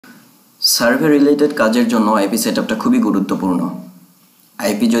Survey related কাজের জন্য IP সেটআপটা খুবই গুরুত্বপূর্ণ।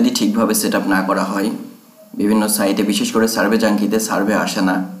 আইপি যদি ঠিকভাবে সেটআপ না করা হয়, বিভিন্ন সাইটে বিশেষ করে সার্ভে জাঙ্কিতে সার্ভে আসে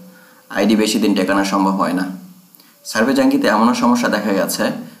না, আইডি বেশি দিন টেকানো সম্ভব হয় না। সার্ভে জাঙ্কিতে এমনও সমস্যা দেখা গেছে,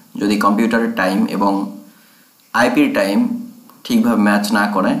 যদি কম্পিউটারের টাইম এবং আইপির টাইম ঠিকভাবে ম্যাচ না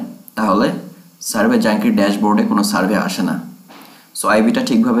করে, তাহলে সার্ভে জাঙ্কির ড্যাশবোর্ডে কোনো সার্ভে আসে না। সো আইপিটা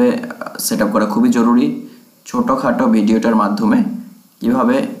ঠিকভাবে সেটআপ করা খুবই জরুরি। ছোটোখাটো ভিডিওটার মাধ্যমে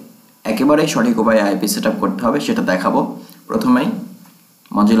কীভাবে একেবারেই সঠিক উপায়ে আইপি সেটআপ করতে হবে সেটা দেখাবো। প্রথমেই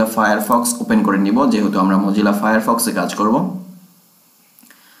মজিলা ফায়ারফক্স ওপেন করে নিব, যেহেতু আমরা মজিলা ফায়ারফক্সে কাজ করব।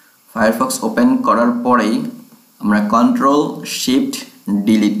 ফায়ারফক্স ওপেন করার পরেই আমরা কন্ট্রোল শিফট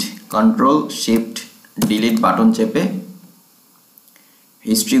ডিলিট বাটন চেপে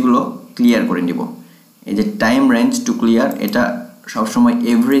হিস্ট্রিগুলো ক্লিয়ার করে নিব। এই যে টাইম রেঞ্জ টু ক্লিয়ার, এটা সবসময়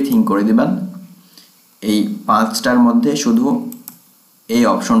এভরিথিং করে দিবেন। এই 5টার মধ্যে শুধু এই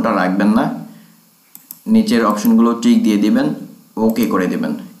অপশনটা রাখবেন না, নিচের অপশনগুলো টিক দিয়ে দিবেন, ওকে করে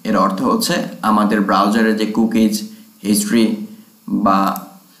দিবেন। এর অর্থ হচ্ছে আমাদের ব্রাউজারে যে কুকিজ, হিস্ট্রি বা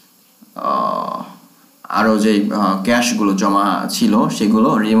আরও যে ক্যাশগুলো জমা ছিল সেগুলো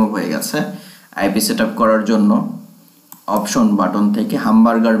রিমুভ হয়ে গেছে। আইপি সেট আপ করার জন্য অপশন বাটন থেকে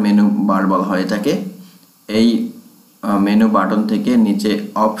হামবার্গার মেনু বার বলা হয় এটাকে, এই মেনু বাটন থেকে নিচে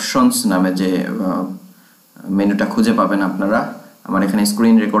অপশনস নামে যে মেনুটা খুঁজে পাবেন আপনারা, আমার এখানে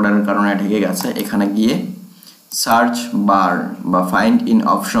স্ক্রিন রেকর্ডারের কারণে ঢেকে গেছে, এখানে গিয়ে সার্চ বার বা ফাইন্ড ইন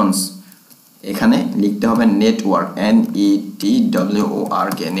অপশনস এখানে লিখতে হবে নেটওয়ার্ক,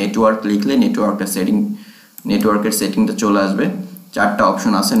 NETWORK। নেটওয়ার্ক লিখলে নেটওয়ার্কের সেটিংটা চলে আসবে। 4টা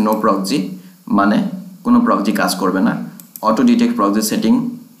অপশন আছে। নো প্রক্সি মানে কোনো প্রক্সি কাজ করবে না। Auto detect proxy setting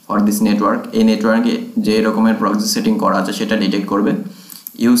for this network, এই নেটওয়ার্কে যে রকমের প্রক্সি সেটিং করা আছে সেটা ডিটেক্ট করবে।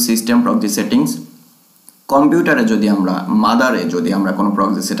 ইউজ সিস্টেম প্রক্সি সেটিংস, কম্পিউটারে যদি আমরা মাদারে কোনো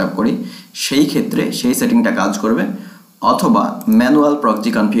প্রক্সি সেট আপ করি সেই ক্ষেত্রে সেই সেটিংটা কাজ করবে। অথবা ম্যানুয়াল প্রক্সি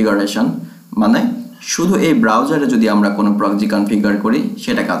কনফিগারেশন মানে শুধু এই ব্রাউজারে যদি আমরা কোনো প্রক্সি কনফিগার করি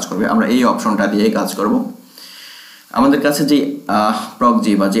সেটা কাজ করবে। আমরা এই অপশনটা দিয়ে কাজ করব। আমাদের কাছে যে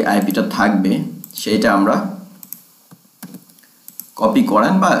প্রক্সি বা যে আইপিটা থাকবে সেইটা আমরা কপি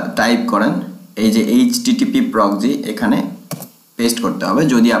করেন বা টাইপ করেন, এই যে HTTP প্রক্সি এখানে পেস্ট করতে হবে।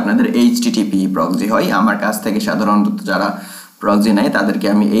 যদি আপনাদের HTTP প্রক্সি হয়, আমার কাছ থেকে সাধারণত যারা প্রক্সি নেয় তাদেরকে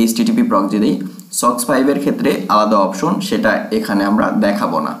আমি HTTP প্রক্সি দিই। SOX 5 এর ক্ষেত্রে আলাদা অপশন, সেটা এখানে আমরা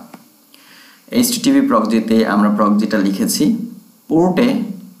দেখাবো না। HTTP প্রক্সিতে আমরা প্রক্সিটা লিখেছি,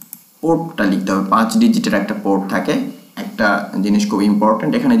 পোর্টটা লিখতে হবে। 5 ডিজিটের একটা পোর্ট থাকে। একটা জিনিস খুব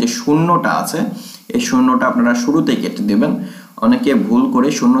ইম্পর্টেন্ট, এখানে যে শূন্যটা আছে এই শূন্যটা আপনারা শুরুতেই কেটে দেবেন। অনেকে ভুল করে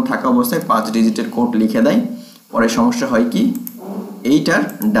শূন্য থাকা অবস্থায় 5 ডিজিটের কোড লিখে দেয়, পরে সমস্যা হয় কি এইটার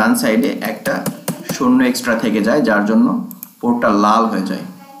ডান সাইডে একটা শূন্য এক্সট্রা থেকে যায়, যার জন্য পোর্টটা লাল হয়ে যায়।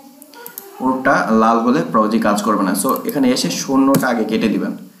 পোর্টটা লাল হলে প্রক্সি কাজ করবে না। সো এখানে এসে শূন্যটা আগে কেটে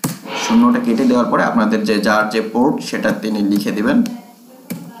দিবেন। শূন্যটা কেটে দেওয়ার পরে আপনাদের যার যে পোর্ট সেটা তিনি লিখে দিবেন।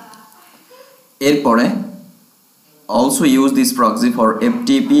 এরপরে also use this proxy for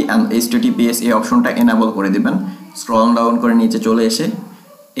FTP and HTTPS এই অপশনটা এনাবল করে দিবেন। স্ক্রল ডাউন করে নিচে চলে এসে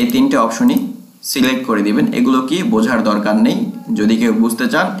এই 3টে অপশনই সিলেক্ট করে দিবেন। এগুলো কি বোঝার দরকার নেই, যদি কেউ বুঝতে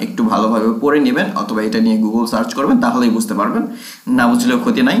চান একটু ভালোভাবে পড়ে নেবেন অথবা এটা নিয়ে গুগল সার্চ করবেন, তাহলেই বুঝতে পারবেন, না বুঝলেও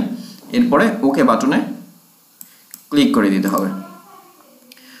ক্ষতি নাই। এরপরে ওকে বাটনে ক্লিক করে দিতে হবে।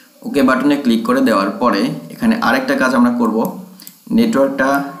 ওকে বাটনে ক্লিক করে দেওয়ার পরে এখানে আরেকটা কাজ আমরা করব, নেটওয়ার্কটা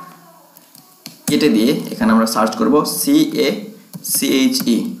কেটে দিয়ে এখানে আমরা সার্চ করব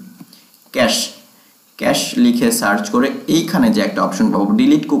CACHE ক্যাশ লিখে সার্চ করে এইখানে যে একটা অপশন পাবো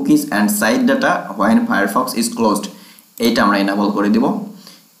delete cookies and site data when Firefox is closed, এইটা আমরা এনাবল করে দিব।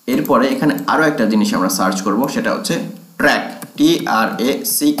 এরপরে এখানে আরও একটা জিনিস আমরা সার্চ করব, সেটা হচ্ছে ট্র্যাক,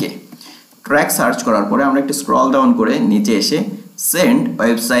 TRACK। ট্র্যাক সার্চ করার পরে আমরা একটু স্ক্রল ডাউন করে নিচে এসে send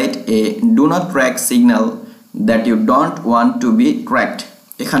website A do not track signal that you don't want to B tracked,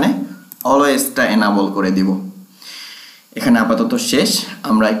 এখানে অলওয়েজটা এনাবল করে দিব। এখানে আপাতত শেষ।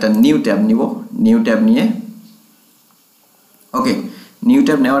 আমরা একটা নিউ ট্যাব নিব। নিউ ট্যাব নিয়ে ওকে, নিউ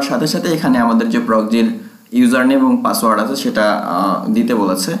ট্যাব নেওয়ার সাথে সাথে এখানে আমাদের যে প্রক্সির ইউজার নেম এবং পাসওয়ার্ড আছে সেটা দিতে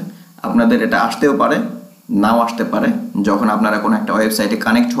বলেছে। আপনাদের এটা আসতেও পারে, নাও আসতে পারে। যখন আপনারা কোনো একটা ওয়েবসাইটে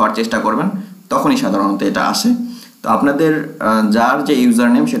কানেক্ট হওয়ার চেষ্টা করবেন তখনই সাধারণত এটা আসে। তো আপনাদের যার যে ইউজার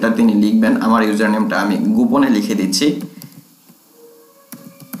নেম সেটা তিনি লিখবেন। আমার ইউজার নেমটা আমি গোপনে লিখে দিচ্ছি।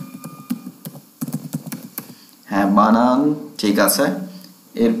 হ্যাঁ, বানান ঠিক আছে।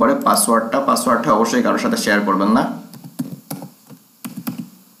 এরপরে পাসওয়ার্ডটা অবশ্যই কারোর সাথে শেয়ার করবেন না।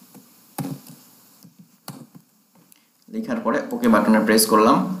 লেখার পরে ওকে বাটনে প্রেস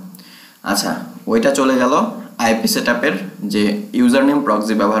করলাম। আচ্ছা, ওইটা চলে গেল। আইপি সেটআপের যে ইউজার নেম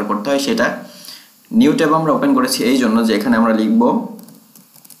প্রক্সি ব্যবহার করতে হয় সেটা নিউ ট্যাব আমরা ওপেন করেছি এই জন্য যে এখানে আমরা লিখব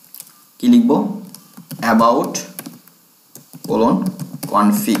কি লিখব অ্যাবাউট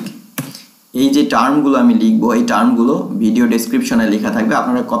config এই যে টার্মগুলো আমি লিখব এই টার্মগুলো ভিডিও ডেসক্রিপশনে লেখা থাকবে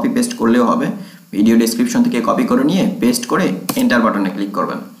আপনারা কপি পেস্ট করলেও হবে ভিডিও ডেসক্রিপশন থেকে কপি করে নিয়ে পেস্ট করে এন্টার বাটনে ক্লিক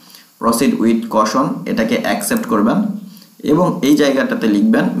করবেন প্রসিড উইথ কশন এটাকে অ্যাকসেপ্ট করবেন এবং এই জায়গাটাতে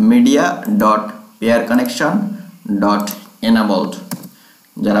লিখবেন media.peerconnection.enabled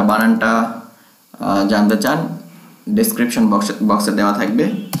যারা বানানটা জানতে চান ডেসক্রিপশন বক্সে দেওয়া থাকবে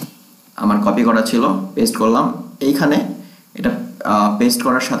আমার কপি করা ছিল পেস্ট করলাম এইখানে এটা পেস্ট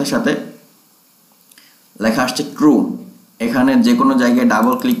করার সাথে সাথে লেখা আসছে ট্রু এখানে যে কোনো জায়গায়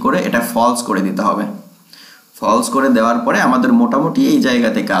ডাবল ক্লিক করে এটা ফলস করে দিতে হবে ফলস করে দেওয়ার পরে আমাদের মোটামুটি এই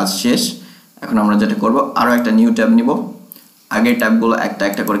জায়গাতে কাজ শেষ এখন আমরা যেটা করব আরো একটা নিউ ট্যাব নিব আগের ট্যাবগুলো একটা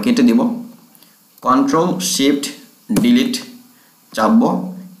একটা করে কেটে দিব কন্ট্রোল শিফট ডিলিট চাপবো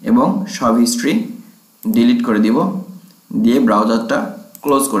এবং সব হিস্ট্রি ডিলিট করে দিব দিয়ে ব্রাউজারটা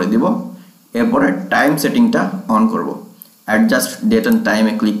ক্লোজ করে দিব এরপরে টাইম সেটিংটা অন করব অ্যাডজাস্ট ডেট এন্ড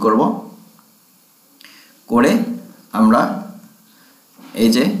টাইমে ক্লিক করব করে আমরা এই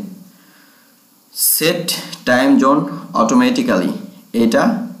যে সেট টাইম জোন অটোমেটিক্যালি এটা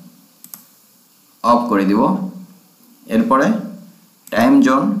অফ করে দিব এরপরে টাইম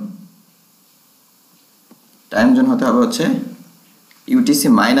জোন হতে হবে হচ্ছে UTC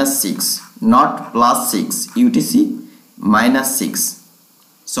 -6 not +6 UTC -6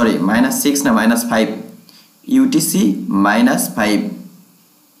 সরি -6 না -5 UTC -5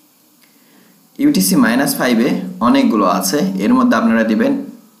 UTC -5 এ অনেকগুলো আছে এর মধ্যে আপনারা দিবেন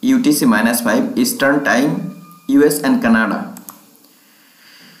UTC -5 eastern time US and Canada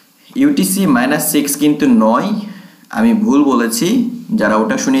UTC -6 কিন্তু নয় আমি ভুল বলেছি যারা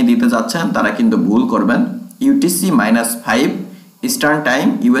ওটা শুনিয়ে দিতে যাচ্ছেন তারা কিন্তু ভুল করবেন UTC -5 eastern time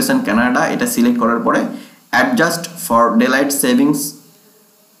US and Canada এটা সিলেক্ট করার পরে adjust for delight savings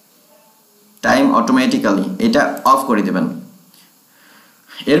time automatically এটা অফ করে দিবেন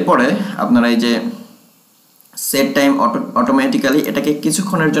এরপরে আপনারা এই যে সেট টাইম অটোমেটিক্যালি এটাকে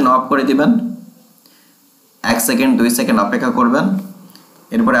কিছুক্ষণের জন্য অফ করে দিবেন 1 সেকেন্ড 2 সেকেন্ড অপেক্ষা করবেন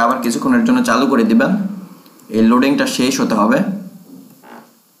এরপরে আবার কিছুক্ষণের জন্য চালু করে দিবেন এই লোডিংটা শেষ হতে হবে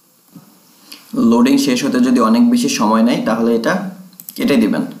লোডিং শেষ হতে যদি অনেক বেশি সময় নেয় তাহলে এটা কেটে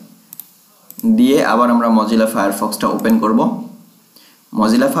দিবেন দিয়ে আবার আমরা মজিলা ফায়ারফক্সটা ওপেন করব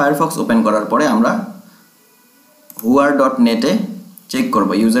মজিলা ফায়ারফক্স ওপেন করার পরে আমরা whoar.net এ চেক করব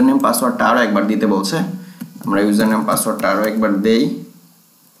ইউজার নেম পাসওয়ার্ডটা আরো একবার দিতে বলছে আমরা ইউজার নেম পাসওয়ার্ডটা আরো একবার দেই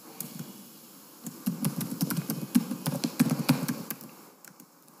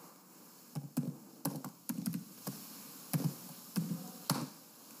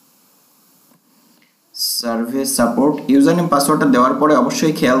সার্ভিস সাপোর্ট ইউজার নেম পাসওয়ার্ডটা দেওয়ার পরে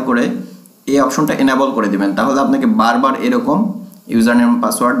অবশ্যই খেয়াল করে এই অপশনটা এনেবল করে দিবেন তাহলে আপনাকে বারবার এরকম ইউজার নেম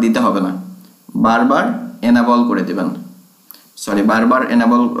পাসওয়ার্ড দিতে হবে না বারবার এনেবল করে দিবেন সরি বারবার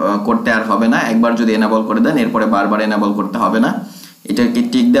এনেবল করতে আর হবে না একবার যদি এনেবল করে দেন এরপরে বারবার এনেবল করতে হবে না এটাকে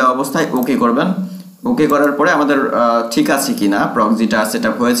টিক দেওয়া অবস্থায় ওকে করবেন ওকে করার পরে আমাদের ঠিক আছে কিনা প্রক্সিটা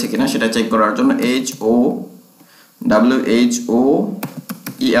সেটআপ হয়েছে কিনা সেটা চেক করার জন্য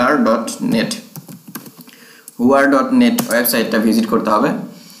whoar.net whoar.net ওয়েবসাইটটা ভিজিট করতে হবে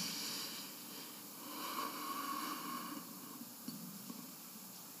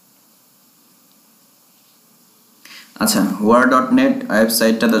আচ্ছা whoar.net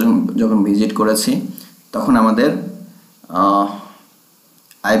ওয়েবসাইটটা যখন ভিজিট করেছি তখন আমাদের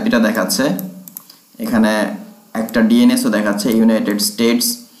আইপিটা দেখাচ্ছে এখানে একটা ডিএনএস ও দেখাচ্ছে ইউনাইটেড স্টেটস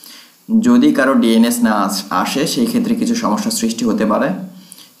যদি কারো ডিএনএস না আসে সেই ক্ষেত্রে কিছু সমস্যা সৃষ্টি হতে পারে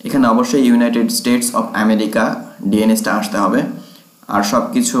এখানে অবশ্যই ইউনাইটেড স্টেটস অফ আমেরিকা ডিএনএসটা আসতে হবে আর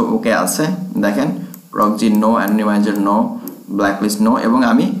সবকিছু ওকে আছে দেখেন proxy no অ্যানোনিমাইজার no blacklist no এবং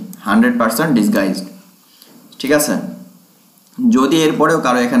আমি 100% ডিসগাইজড ঠিক আছে যদি এরপরেও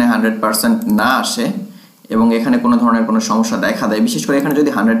কারো এখানে 100% না আসে এবং এখানে কোনো ধরনের কোনো সমস্যা দেখা দেয় বিশেষ করে এখানে যদি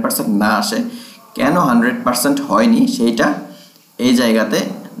 100% না আসে কেন 100% হয়নি সেইটা এই জায়গাতে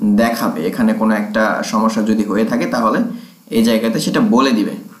দেখাবে এখানে কোনো একটা সমস্যা যদি হয়ে থাকে তাহলে এই জায়গাতে সেটা বলে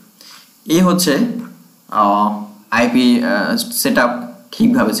দিবে এই হচ্ছে আইপি সেটআপ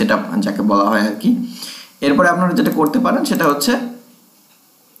ঠিকভাবে সেটআপ যাকে বলা হয় আর কি এরপরে আপনারা যেটা করতে পারেন সেটা হচ্ছে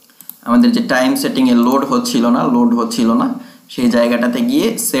আমাদের যে টাইম সেটিং এ লোড হচ্ছিল না সেই জায়গাটাতে গিয়ে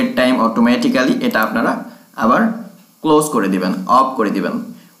সেট টাইম অটোমেটিক্যালি এটা আপনারা আবার ক্লোজ করে দিবেন অফ করে দিবেন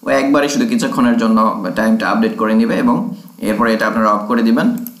ওই একবারে শুধু কিছুক্ষণের জন্য টাইমটা আপডেট করে নেবে এবং এরপরে এটা আপনারা অফ করে দিবেন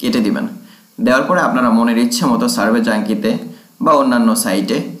কেটে দিবেন দেওয়ার পরে আপনারা মনের ইচ্ছে মতো সার্ভে জাঙ্কিতে বা অন্যান্য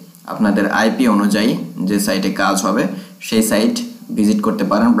সাইটে আপনাদের আইপি অনুযায়ী যে সাইটে কাজ হবে সেই সাইট ভিজিট করতে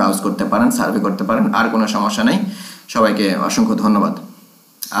পারেন, ব্রাউজ করতে পারেন, সার্ভে করতে পারেন, আর কোনো সমস্যা নেই। সবাইকে অসংখ্য ধন্যবাদ।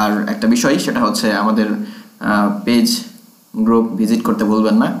 আর একটা বিষয়, সেটা হচ্ছে আমাদের পেজ গ্রুপ ভিজিট করতে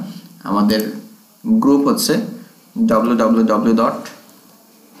ভুলবেন না। আমাদের গ্রুপ হচ্ছে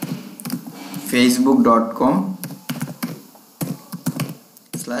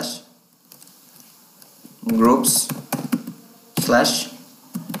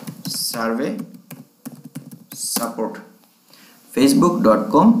support,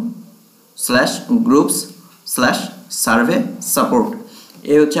 facebook.com/groups/survey support।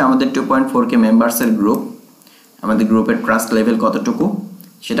 এই হচ্ছে আমাদের 2.4K মেম্বার্সের গ্রুপ। আমাদের গ্রুপের ট্রাস্ট লেভেল কতটুকু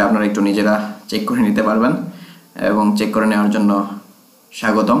সেটা আপনারা একটু নিজেরা চেক করে নিতে পারবেন, এবং চেক করে নেওয়ার জন্য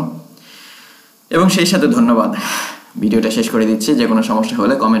স্বাগতম এবং সেই সাথে ধন্যবাদ। ভিডিওটা শেষ করে দিচ্ছি। যে কোনো সমস্যা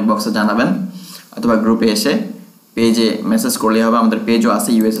হলে কমেন্ট বক্সে জানাবেন, অথবা গ্রুপে এসে পেজে মেসেজ করলেই হবে। আমাদের পেজও আছে,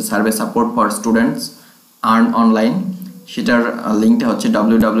 USA survey support for students earn online. সেটার লিঙ্কটা হচ্ছে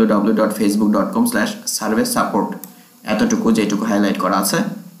www.facebook.com/survey support। এতটুকু, যেটুকু হাইলাইট করা আছে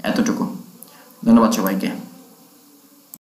এতটুকু। ধন্যবাদ সবাইকে।